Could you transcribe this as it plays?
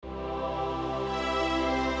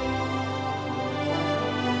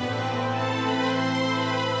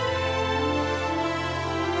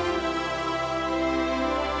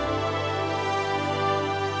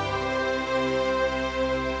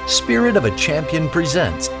Spirit of a Champion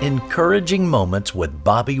presents Encouraging Moments with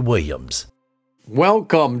Bobby Williams.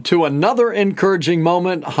 Welcome to another encouraging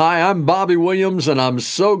moment. Hi, I'm Bobby Williams, and I'm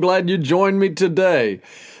so glad you joined me today.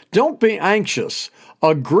 Don't be anxious.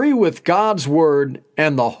 Agree with God's Word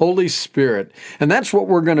and the Holy Spirit. And that's what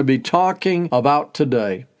we're going to be talking about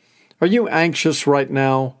today. Are you anxious right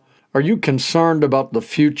now? Are you concerned about the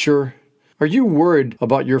future? Are you worried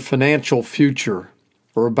about your financial future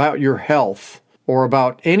or about your health or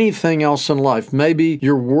about anything else in life? Maybe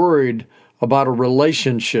you're worried about a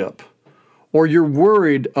relationship or you're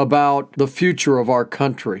worried about the future of our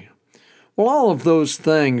country. Well, all of those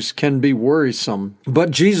things can be worrisome. But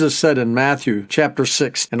Jesus said in Matthew chapter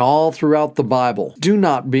 6 and all throughout the Bible, do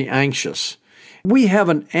not be anxious. We have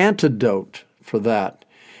an antidote for that,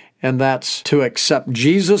 and that's to accept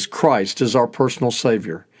Jesus Christ as our personal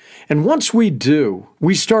Savior. And once we do,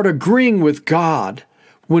 we start agreeing with God.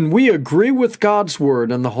 When we agree with God's Word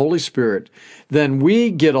and the Holy Spirit, then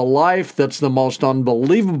we get a life that's the most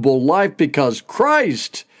unbelievable life because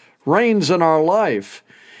Christ reigns in our life.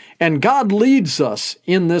 And God leads us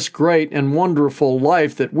in this great and wonderful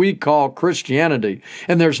life that we call Christianity.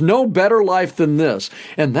 And there's no better life than this.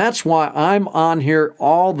 And that's why I'm on here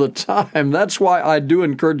all the time. That's why I do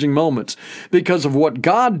encouraging moments. Because of what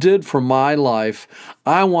God did for my life,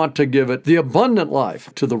 I want to give it the abundant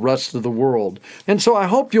life to the rest of the world. And so I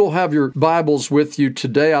hope you'll have your Bibles with you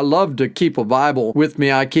today. I love to keep a Bible with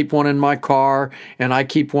me. I keep one in my car, and I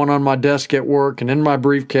keep one on my desk at work, and in my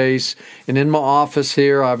briefcase, and in my office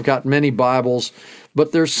here. I've got many Bibles,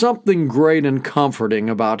 but there's something great and comforting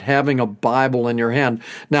about having a Bible in your hand.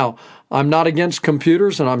 Now, I'm not against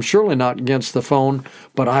computers, and I'm surely not against the phone,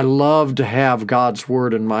 but I love to have God's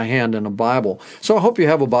Word in my hand and a Bible. So I hope you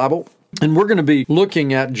have a Bible. And we're going to be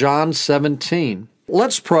looking at John 17.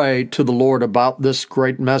 Let's pray to the Lord about this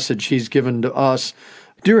great message He's given to us.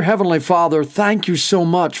 Dear Heavenly Father, thank you so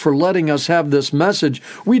much for letting us have this message.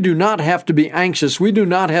 We do not have to be anxious. We do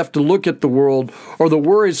not have to look at the world or the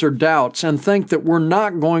worries or doubts and think that we're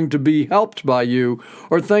not going to be helped by you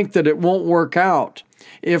or think that it won't work out.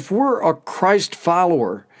 If we're a Christ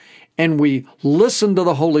follower, and we listen to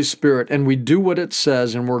the Holy Spirit, and we do what it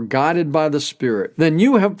says, and we're guided by the Spirit, then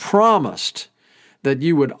you have promised that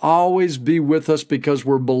you would always be with us because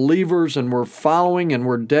we're believers and we're following and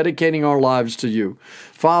we're dedicating our lives to you.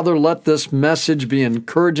 Father, let this message be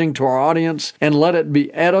encouraging to our audience and let it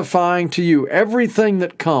be edifying to you. Everything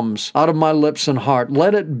that comes out of my lips and heart,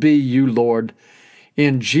 let it be you, Lord.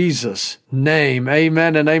 In Jesus' name,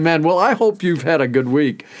 amen and amen. Well, I hope you've had a good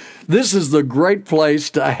week. This is the great place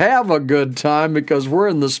to have a good time because we're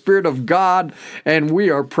in the Spirit of God and we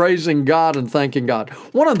are praising God and thanking God.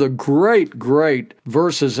 One of the great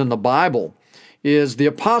verses in the Bible is the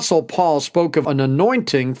Apostle Paul spoke of an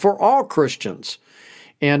anointing for all Christians.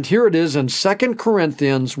 And here it is in 2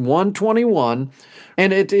 Corinthians 1:21,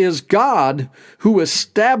 and it is God who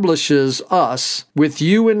establishes us with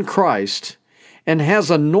you in Christ and has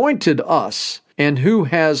anointed us, and who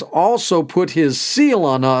has also put His seal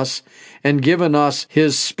on us and given us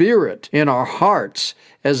His Spirit in our hearts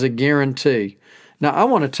as a guarantee. Now, I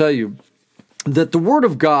want to tell you that the Word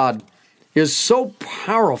of God is so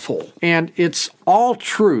powerful, and it's all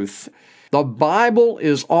truth. The Bible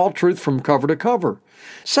is all truth from cover to cover.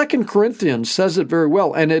 2 Corinthians says it very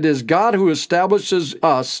well, and it is God who establishes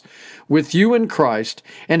us with you in Christ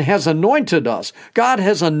and has anointed us. God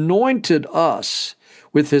has anointed us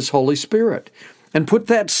with His Holy Spirit and put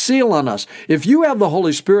that seal on us. If you have the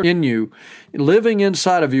Holy Spirit in you, living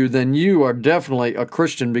inside of you, then you are definitely a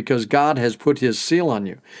Christian because God has put His seal on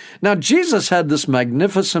you. Now, Jesus had this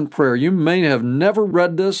magnificent prayer. You may have never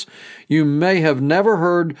read this. You may have never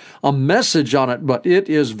heard a message on it, but it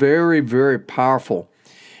is very powerful.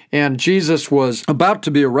 And Jesus was about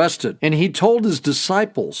to be arrested, and He told His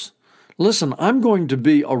disciples, listen, I'm going to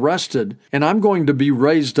be arrested, and I'm going to be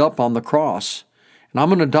raised up on the cross. And I'm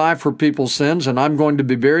going to die for people's sins, and I'm going to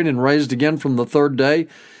be buried and raised again from the third day.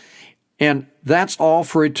 And that's all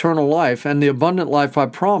for eternal life and the abundant life I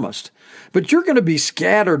promised. But you're going to be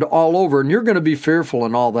scattered all over, and you're going to be fearful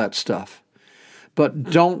and all that stuff.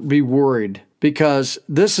 But don't be worried, because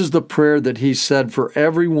this is the prayer that He said for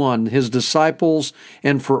everyone, His disciples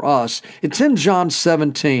and for us. It's in John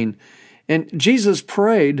 17, and Jesus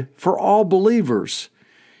prayed for all believers,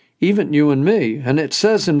 even you and me. And it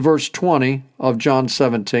says in verse 20 of John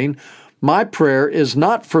 17, my prayer is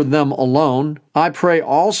not for them alone. I pray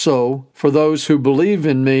also for those who believe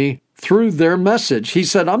in me through their message. He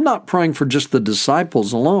said, I'm not praying for just the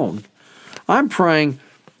disciples alone. I'm praying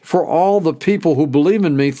for all the people who believe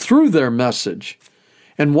in me through their message.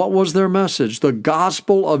 And what was their message? The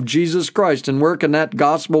gospel of Jesus Christ. And where can that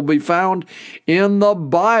gospel be found? In the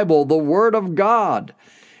Bible, the Word of God.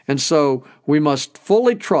 And so we must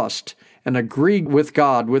fully trust and agree with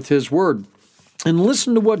God, with His Word. And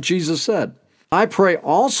listen to what Jesus said. I pray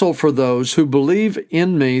also for those who believe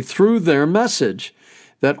in me through their message,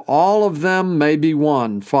 that all of them may be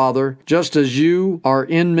one, Father, just as you are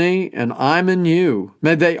in me and I'm in you.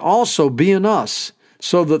 May they also be in us,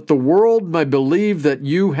 so that the world may believe that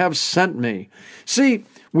you have sent me. See,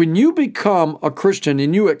 when you become a Christian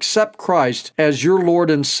and you accept Christ as your Lord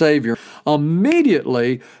and Savior,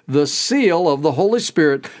 immediately the seal of the Holy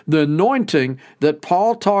Spirit, the anointing that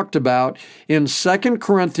Paul talked about in 2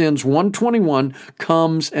 Corinthians 1:21,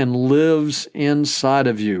 comes and lives inside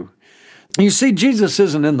of you. You see, Jesus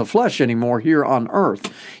isn't in the flesh anymore here on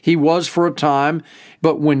earth. He was for a time,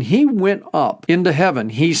 but when He went up into heaven,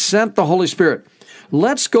 He sent the Holy Spirit.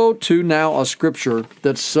 Let's go to now a scripture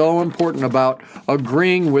that's so important about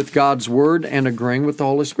agreeing with God's Word and agreeing with the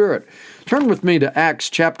Holy Spirit. Turn with me to Acts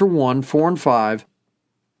chapter 1, 4 and 5.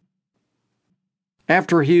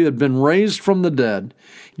 After He had been raised from the dead,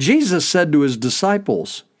 Jesus said to His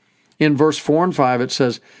disciples, in verse 4 and 5 it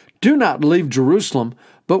says, "Do not leave Jerusalem,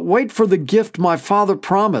 but wait for the gift my Father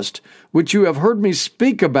promised, which you have heard me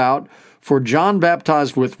speak about. For John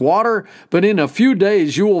baptized with water, but in a few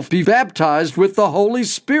days you will be baptized with the Holy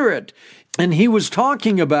Spirit." And He was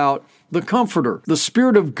talking about the Comforter, the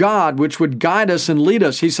Spirit of God, which would guide us and lead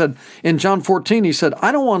us. He said in John 14, He said,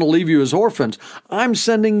 "I don't want to leave you as orphans. I'm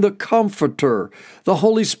sending the Comforter, the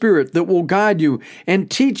Holy Spirit, that will guide you and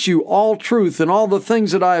teach you all truth, and all the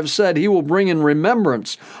things that I have said He will bring in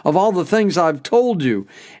remembrance of all the things I've told you."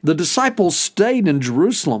 The disciples stayed in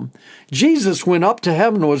Jerusalem. Jesus went up to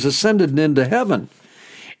heaven, was ascended into heaven.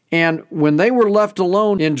 And when they were left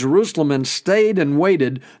alone in Jerusalem and stayed and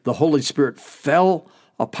waited, the Holy Spirit fell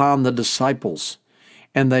upon the disciples,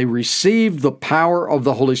 and they received the power of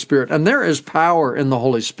the Holy Spirit. And there is power in the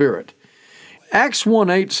Holy Spirit. Acts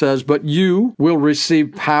 1:8 says, "But you will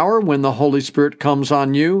receive power when the Holy Spirit comes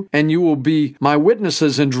on you, and you will be my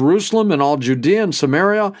witnesses in Jerusalem and all Judea and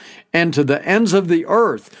Samaria and to the ends of the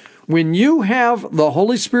earth." When you have the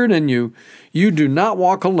Holy Spirit in you, you do not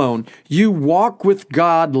walk alone. You walk with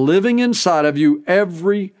God living inside of you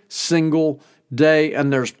every single day,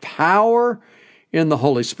 and there's power in the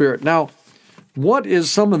Holy Spirit. Now, what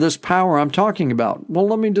is some of this power I'm talking about? Well,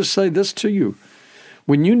 let me just say this to you.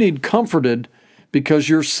 When you need comforted because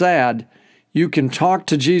you're sad, you can talk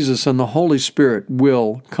to Jesus and the Holy Spirit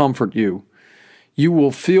will comfort you. You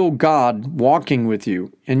will feel God walking with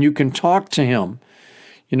you, and you can talk to Him.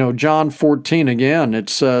 You know, John 14 again, it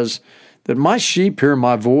says that my sheep hear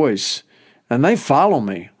my voice, and they follow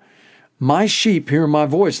me. My sheep hear my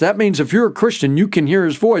voice. That means if you're a Christian, you can hear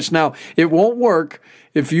His voice. Now, it won't work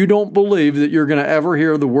if you don't believe that you're going to ever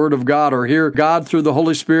hear the Word of God or hear God through the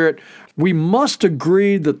Holy Spirit. We must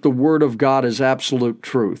agree that the Word of God is absolute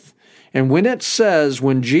truth. And when it says,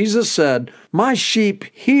 when Jesus said, "My sheep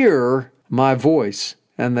hear my voice,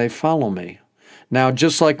 and they follow me." Now,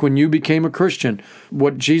 just like when you became a Christian,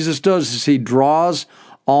 what Jesus does is He draws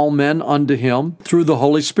all men unto Him through the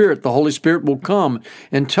Holy Spirit. The Holy Spirit will come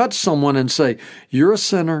and touch someone and say, "You're a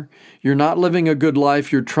sinner. You're not living a good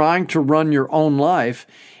life. You're trying to run your own life."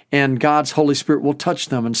 And God's Holy Spirit will touch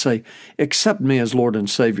them and say, "Accept me as Lord and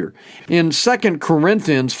Savior." In 2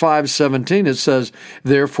 Corinthians 5:17, it says,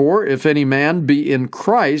 "Therefore, if any man be in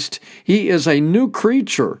Christ, he is a new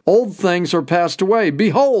creature. Old things are passed away.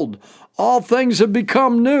 Behold, all things have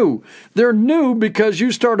become new." They're new because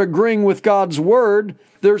you start agreeing with God's Word.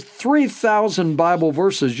 There's 3,000 Bible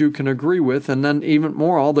verses you can agree with, and then even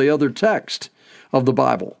more, all the other text of the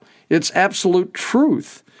Bible. It's absolute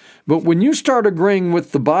truth. But when you start agreeing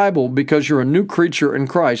with the Bible because you're a new creature in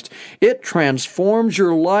Christ, it transforms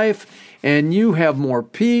your life, and you have more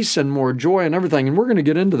peace and more joy and everything. And we're going to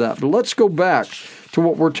get into that. But let's go back to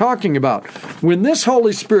what we're talking about. When this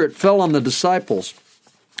Holy Spirit fell on the disciples,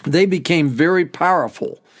 they became very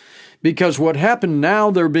powerful. Because what happened now,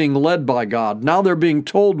 they're being led by God. Now they're being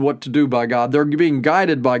told what to do by God. They're being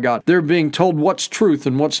guided by God. They're being told what's truth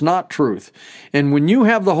and what's not truth. And when you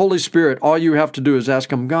have the Holy Spirit, all you have to do is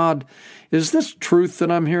ask Him, "God, is this truth that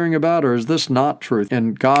I'm hearing about, or is this not truth?"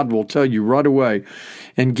 And God will tell you right away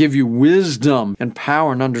and give you wisdom and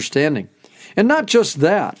power and understanding. And not just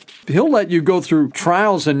that, He'll let you go through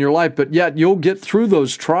trials in your life, but yet you'll get through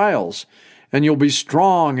those trials. And you'll be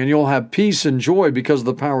strong, and you'll have peace and joy because of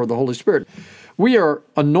the power of the Holy Spirit. We are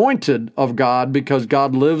anointed of God because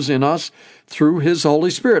God lives in us through His Holy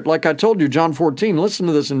Spirit. Like I told you, John 14, listen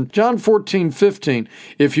to this in John 14:15.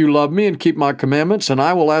 If you love me and keep my commandments, and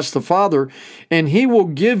I will ask the Father, and He will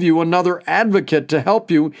give you another advocate to help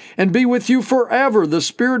you and be with you forever, the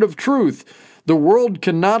Spirit of truth. The world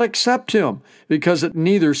cannot accept Him because it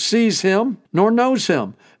neither sees Him nor knows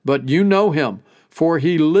Him, but you know Him, for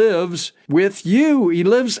He lives with you. He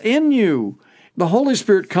lives in you. The Holy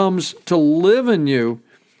Spirit comes to live in you,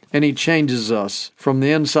 and He changes us from the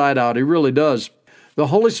inside out. He really does. The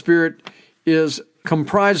Holy Spirit is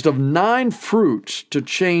comprised of 9 fruits to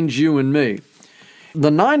change you and me.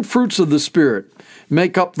 The 9 fruits of the Spirit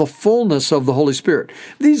make up the fullness of the Holy Spirit.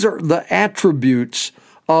 These are the attributes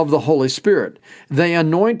of the Holy Spirit. They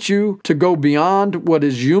anoint you to go beyond what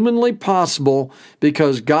is humanly possible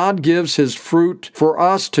because God gives His fruit for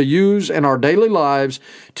us to use in our daily lives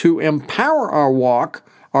to empower our walk,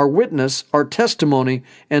 our witness, our testimony,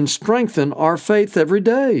 and strengthen our faith every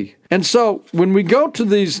day. And so when we go to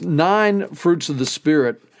these 9 fruits of the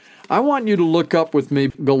Spirit, I want you to look up with me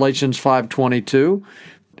Galatians 5:22.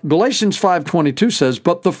 Galatians 5:22 says,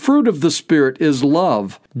 "But the fruit of the Spirit is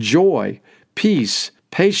love, joy, peace,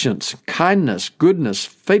 patience, kindness, goodness,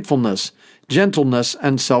 faithfulness, gentleness,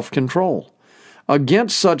 and self-control.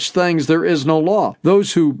 Against such things there is no law.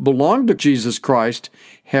 Those who belong to Jesus Christ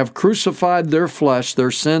have crucified their flesh,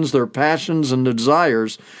 their sins, their passions, and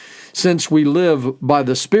desires. Since we live by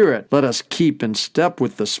the Spirit, let us keep in step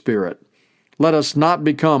with the Spirit. Let us not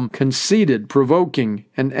become conceited, provoking,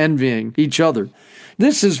 and envying each other."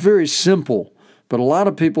 This is very simple. But a lot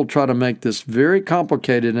of people try to make this very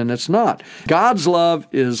complicated, and it's not. God's love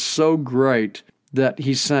is so great that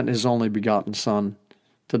He sent His only begotten Son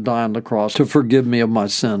to die on the cross to forgive me of my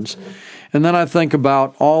sins. And then I think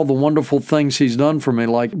about all the wonderful things He's done for me,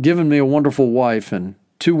 like giving me a wonderful wife and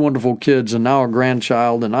 2 wonderful kids and now a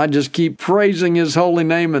grandchild, and I just keep praising His holy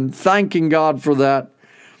name and thanking God for that.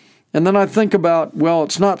 And then I think about, well,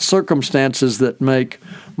 it's not circumstances that make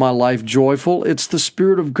my life joyful. It's the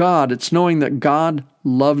Spirit of God. It's knowing that God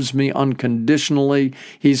loves me unconditionally.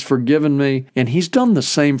 He's forgiven me, and He's done the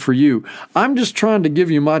same for you. I'm just trying to give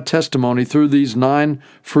you my testimony through these 9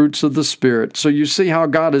 fruits of the Spirit. So you see how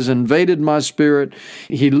God has invaded my spirit.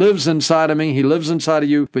 He lives inside of me. He lives inside of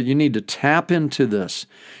you, but you need to tap into this.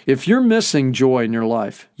 If you're missing joy in your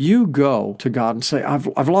life, you go to God and say,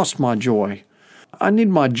 I've lost my joy. I need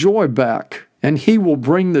my joy back. And He will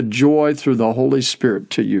bring the joy through the Holy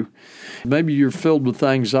Spirit to you. Maybe you're filled with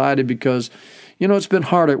anxiety because, it's been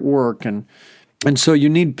hard at work, and so you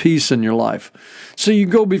need peace in your life. So you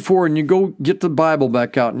go before and you go get the Bible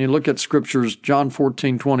back out and you look at Scriptures, John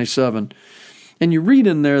 14:27, and you read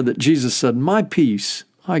in there that Jesus said, "My peace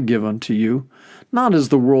I give unto you, not as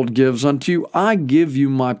the world gives unto you, I give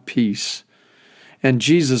you my peace." And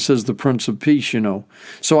Jesus is the Prince of Peace,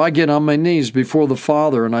 So I get on my knees before the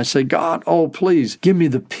Father and I say, "God, oh, please give me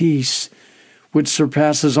the peace which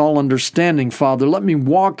surpasses all understanding, Father. Let me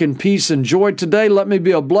walk in peace and joy today. Let me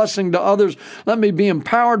be a blessing to others. Let me be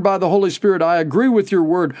empowered by the Holy Spirit. I agree with your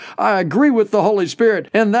word. I agree with the Holy Spirit.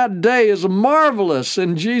 And that day is marvelous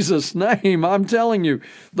in Jesus' name. I'm telling you,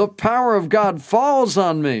 the power of God falls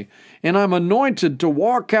on me. And I'm anointed to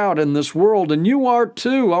walk out in this world, and you are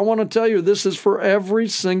too. I want to tell you, this is for every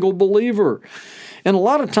single believer. And a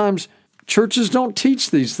lot of times, churches don't teach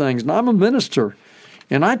these things. And I'm a minister,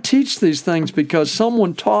 and I teach these things because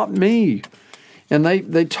someone taught me. And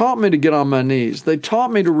they taught me to get on my knees. They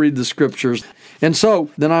taught me to read the Scriptures. And so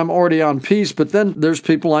then I'm already on peace, but then there's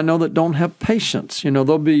people I know that don't have patience.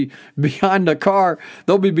 They'll be behind a car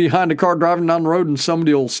driving down the road, and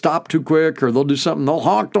somebody will stop too quick, or they'll do something. They'll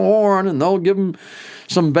honk the horn, and they'll give them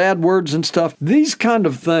some bad words and stuff. These kind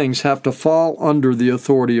of things have to fall under the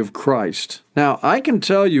authority of Christ. Now, I can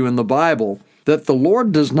tell you in the Bible that the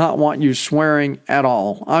Lord does not want you swearing at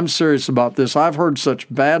all. I'm serious about this. I've heard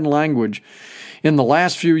such bad language in the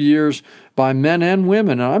last few years by men and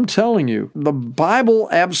women. And I'm telling you, the Bible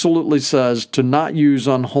absolutely says to not use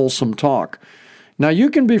unwholesome talk. Now, you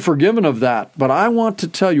can be forgiven of that, but I want to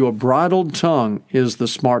tell you, a bridled tongue is the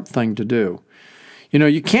smart thing to do.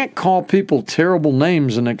 You can't call people terrible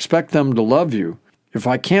names and expect them to love you. If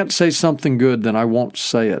I can't say something good, then I won't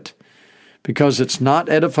say it, because it's not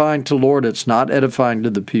edifying to the Lord, it's not edifying to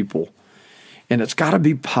the people. And it's got to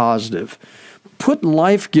be positive. Put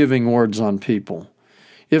life-giving words on people.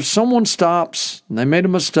 If someone stops and they made a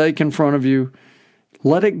mistake in front of you,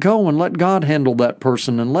 let it go and let God handle that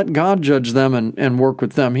person and let God judge them and work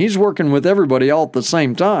with them. He's working with everybody all at the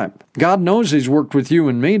same time. God knows He's worked with you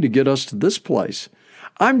and me to get us to this place.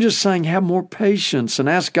 I'm just saying have more patience and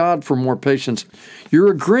ask God for more patience.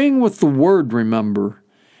 You're agreeing with the Word, remember,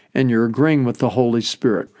 and you're agreeing with the Holy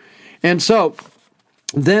Spirit. And so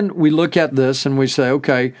then we look at this and we say,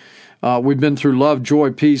 okay, we've been through love,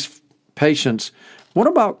 joy, peace, patience. What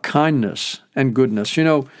about kindness and goodness?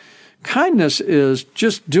 Kindness is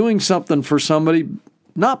just doing something for somebody,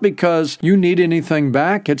 not because you need anything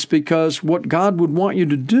back. It's because what God would want you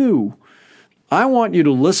to do. I want you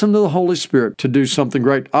to listen to the Holy Spirit to do something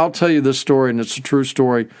great. I'll tell you this story, and it's a true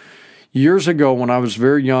story. Years ago, when I was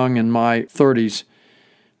very young, in my 30s,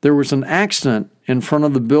 there was an accident in front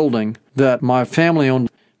of the building that my family owned.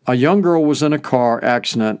 A young girl was in a car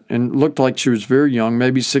accident and looked like she was very young,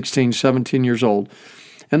 maybe 16, 17 years old.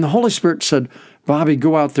 And the Holy Spirit said, Bobby,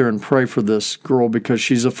 go out there and pray for this girl because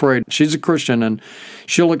she's afraid. She's a Christian and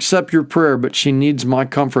she'll accept your prayer, but she needs my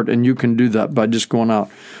comfort, and you can do that by just going out.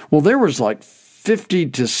 Well, there was like 50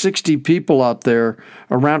 to 60 people out there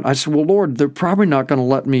around. I said, well, Lord, they're probably not going to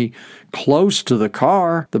let me close to the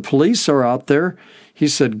car. The police are out there. He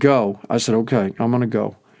said, go. I said, okay, I'm going to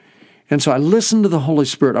go. And so I listened to the Holy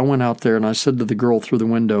Spirit. I went out there and I said to the girl through the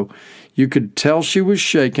window, you could tell she was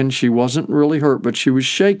shaken. She wasn't really hurt, but she was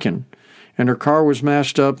shaken. And her car was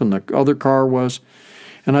mashed up and the other car was.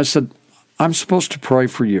 And I said, I'm supposed to pray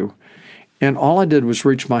for you. And all I did was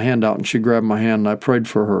reach my hand out, and she grabbed my hand and I prayed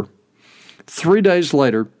for her. 3 days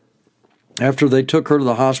later, after they took her to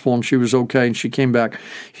the hospital and she was okay and she came back,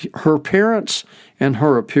 her parents and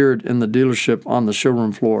her appeared in the dealership on the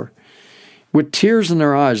showroom floor. With tears in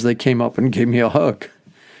their eyes, they came up and gave me a hug.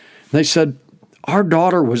 They said, our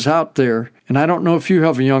daughter was out there, and I don't know if you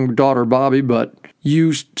have a young daughter, Bobby, but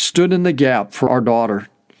you stood in the gap for our daughter.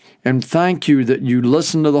 And thank you that you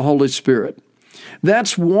listened to the Holy Spirit.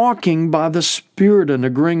 That's walking by the Spirit and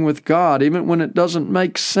agreeing with God, even when it doesn't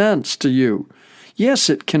make sense to you. Yes,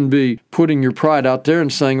 it can be putting your pride out there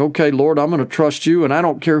and saying, okay, Lord, I'm going to trust you, and I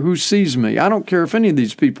don't care who sees me. I don't care if any of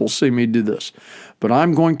these people see me do this, but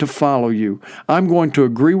I'm going to follow you. I'm going to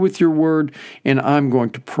agree with your word, and I'm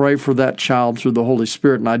going to pray for that child through the Holy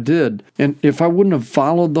Spirit. And I did. And if I wouldn't have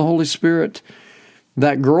followed the Holy Spirit,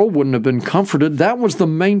 that girl wouldn't have been comforted. That was the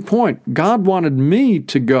main point. God wanted me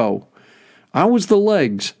to go. I was the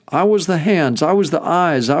legs. I was the hands. I was the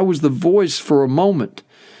eyes. I was the voice for a moment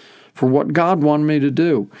for what God wanted me to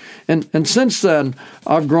do. And since then,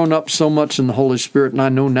 I've grown up so much in the Holy Spirit, and I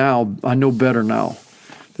know better now,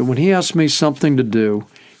 that when He asks me something to do,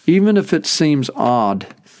 even if it seems odd,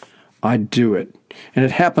 I do it. And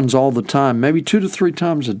it happens all the time, maybe 2 to 3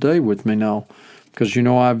 times a day with me now, because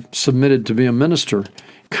I've submitted to be a minister.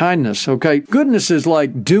 Kindness, okay? Goodness is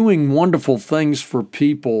like doing wonderful things for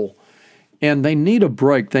people, and they need a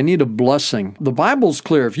break. They need a blessing. The Bible's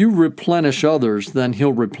clear. If you replenish others, then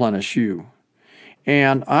He'll replenish you.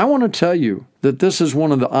 And I want to tell you that this is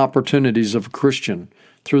one of the opportunities of a Christian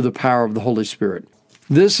through the power of the Holy Spirit.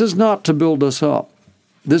 This is not to build us up.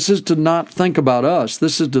 This is to not think about us.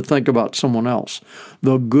 This is to think about someone else.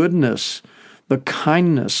 The goodness, the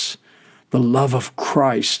kindness, the love of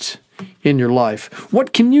Christ in your life.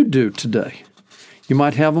 What can you do today? You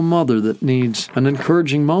might have a mother that needs an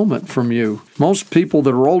encouraging moment from you. Most people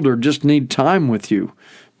that are older just need time with you.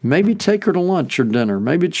 Maybe take her to lunch or dinner.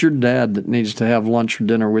 Maybe it's your dad that needs to have lunch or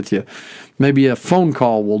dinner with you. Maybe a phone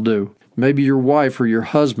call will do. Maybe your wife or your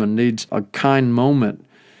husband needs a kind moment,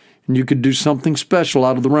 and you could do something special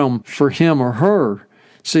out of the realm for him or her.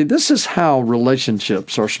 See, this is how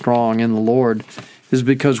relationships are strong in the Lord, is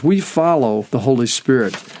because we follow the Holy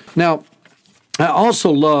Spirit. Now, I also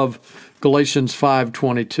love Galatians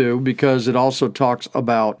 5:22 because it also talks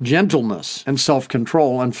about gentleness and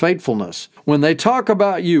self-control and faithfulness. When they talk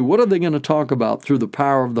about you, what are they going to talk about through the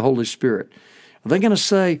power of the Holy Spirit? Are they going to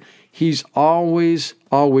say, He's always,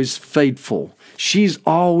 always faithful. She's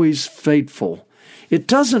always faithful. It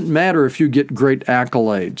doesn't matter if you get great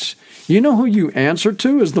accolades. You know who you answer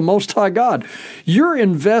to is the Most High God. You're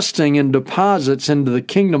investing in deposits into the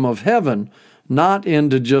kingdom of heaven, not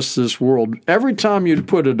into just this world. Every time you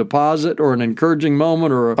put a deposit or an encouraging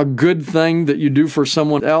moment or a good thing that you do for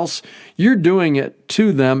someone else, you're doing it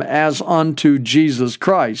to them as unto Jesus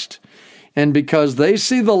Christ. And because they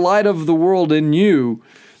see the light of the world in you,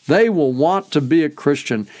 they will want to be a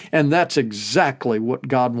Christian. And that's exactly what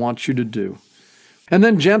God wants you to do. And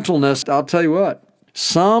then gentleness, I'll tell you what,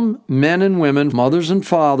 some men and women, mothers and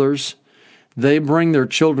fathers, they bring their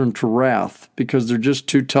children to wrath because they're just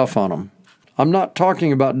too tough on them. I'm not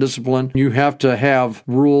talking about discipline. You have to have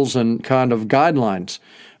rules and kind of guidelines,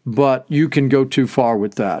 but you can go too far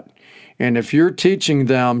with that. And if you're teaching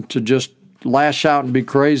them to just lash out and be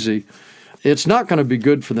crazy, it's not going to be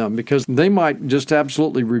good for them because they might just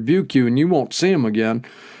absolutely rebuke you and you won't see them again,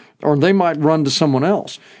 or they might run to someone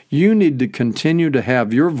else. You need to continue to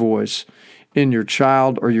have your voice in your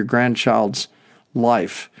child or your grandchild's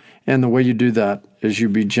life. And the way you do that is you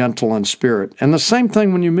be gentle in spirit. And the same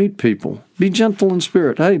thing when you meet people. Be gentle in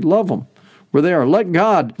spirit. Hey, love them where they are. Let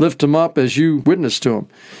God lift them up as you witness to them.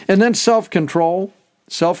 And then self-control.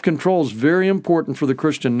 Self-control is very important for the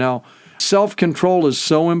Christian. Now, self-control is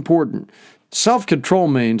so important. Self-control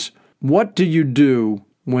means, what do you do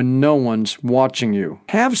when no one's watching you?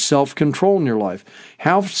 Have self-control in your life.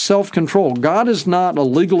 Have self-control. God is not a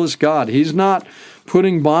legalist God. He's not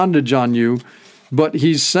putting bondage on you, but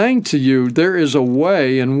He's saying to you, there is a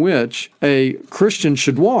way in which a Christian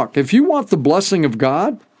should walk. If you want the blessing of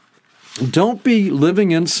God, don't be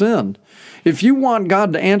living in sin. If you want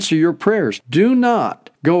God to answer your prayers, do not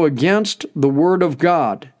go against the Word of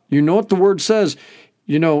God. You know what the Word says?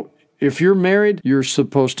 If you're married, you're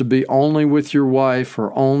supposed to be only with your wife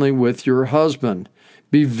or only with your husband.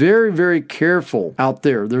 Be very, very careful out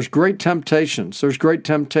there. There's great temptations. There's great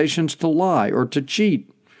temptations to lie or to cheat.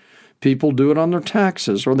 People do it on their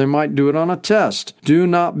taxes, or they might do it on a test. Do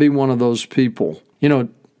not be one of those people. The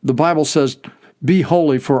Bible says, be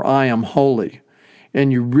holy for I am holy.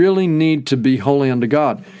 And you really need to be holy unto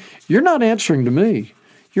God. You're not answering to me.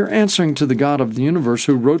 You're answering to the God of the universe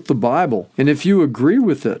who wrote the Bible. And if you agree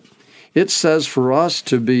with it, it says for us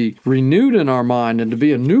to be renewed in our mind and to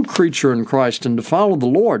be a new creature in Christ and to follow the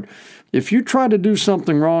Lord. If you try to do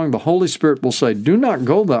something wrong, the Holy Spirit will say, do not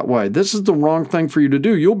go that way. This is the wrong thing for you to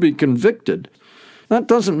do. You'll be convicted. That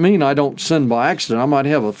doesn't mean I don't sin by accident. I might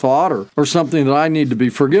have a thought or something that I need to be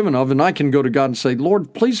forgiven of, and I can go to God and say,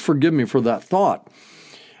 Lord, please forgive me for that thought.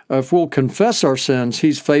 If we'll confess our sins,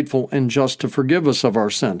 He's faithful and just to forgive us of our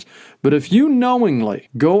sins. But if you knowingly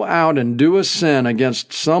go out and do a sin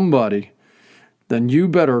against somebody, then you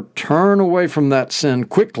better turn away from that sin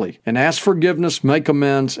quickly and ask forgiveness, make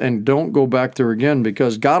amends, and don't go back there again,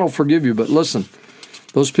 because God will forgive you. But listen,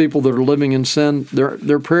 those people that are living in sin,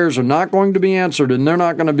 their prayers are not going to be answered, and they're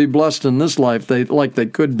not going to be blessed in this life like they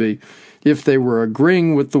could be if they were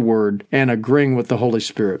agreeing with the Word and agreeing with the Holy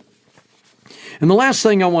Spirit. And the last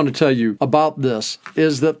thing I want to tell you about this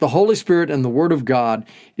is that the Holy Spirit and the Word of God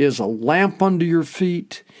is a lamp unto your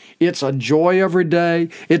feet. It's a joy every day.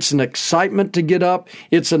 It's an excitement to get up.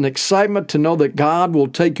 It's an excitement to know that God will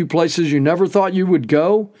take you places you never thought you would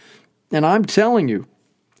go. And I'm telling you,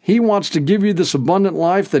 He wants to give you this abundant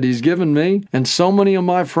life that He's given me and so many of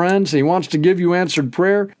my friends. He wants to give you answered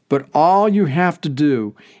prayer, but all you have to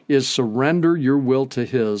do is surrender your will to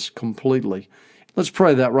His completely. Let's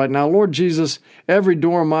pray that right now. Lord Jesus, every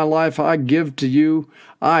door of my life I give to You.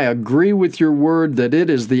 I agree with Your Word that it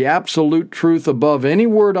is the absolute truth above any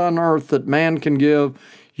word on earth that man can give.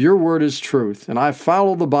 Your Word is truth, and I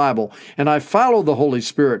follow the Bible, and I follow the Holy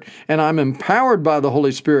Spirit, and I'm empowered by the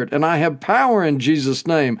Holy Spirit, and I have power in Jesus'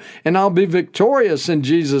 name, and I'll be victorious in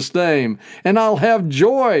Jesus' name, and I'll have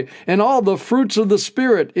joy and all the fruits of the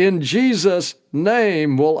Spirit in Jesus'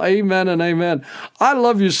 name. Well, amen and amen. I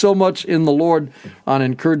love you so much in the Lord on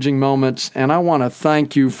Encouraging Moments, and I want to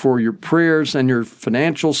thank you for your prayers and your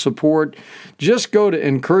financial support. Just go to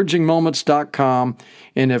encouragingmoments.com,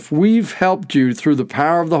 and if we've helped you through the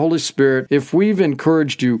power of the Holy Spirit, if we've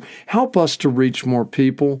encouraged you, help us to reach more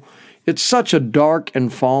people. It's such a dark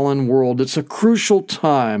and fallen world. It's a crucial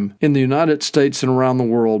time in the United States and around the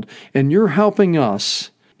world, and you're helping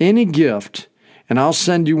us. Any gift, and I'll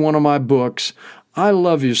send you one of my books. I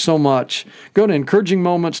love you so much. Go to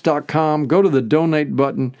encouragingmoments.com, go to the donate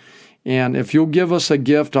button, and if you'll give us a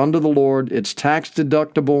gift unto the Lord, it's tax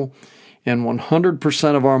deductible, and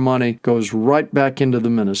 100% of our money goes right back into the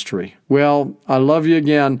ministry. Well, I love you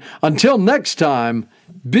again. Until next time,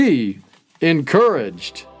 be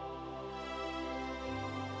encouraged.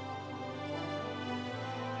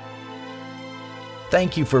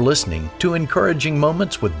 Thank you for listening to Encouraging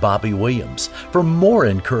Moments with Bobby Williams. For more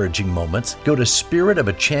encouraging moments, go to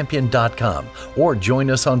spiritofachampion.com or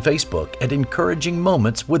join us on Facebook at Encouraging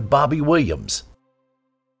Moments with Bobby Williams.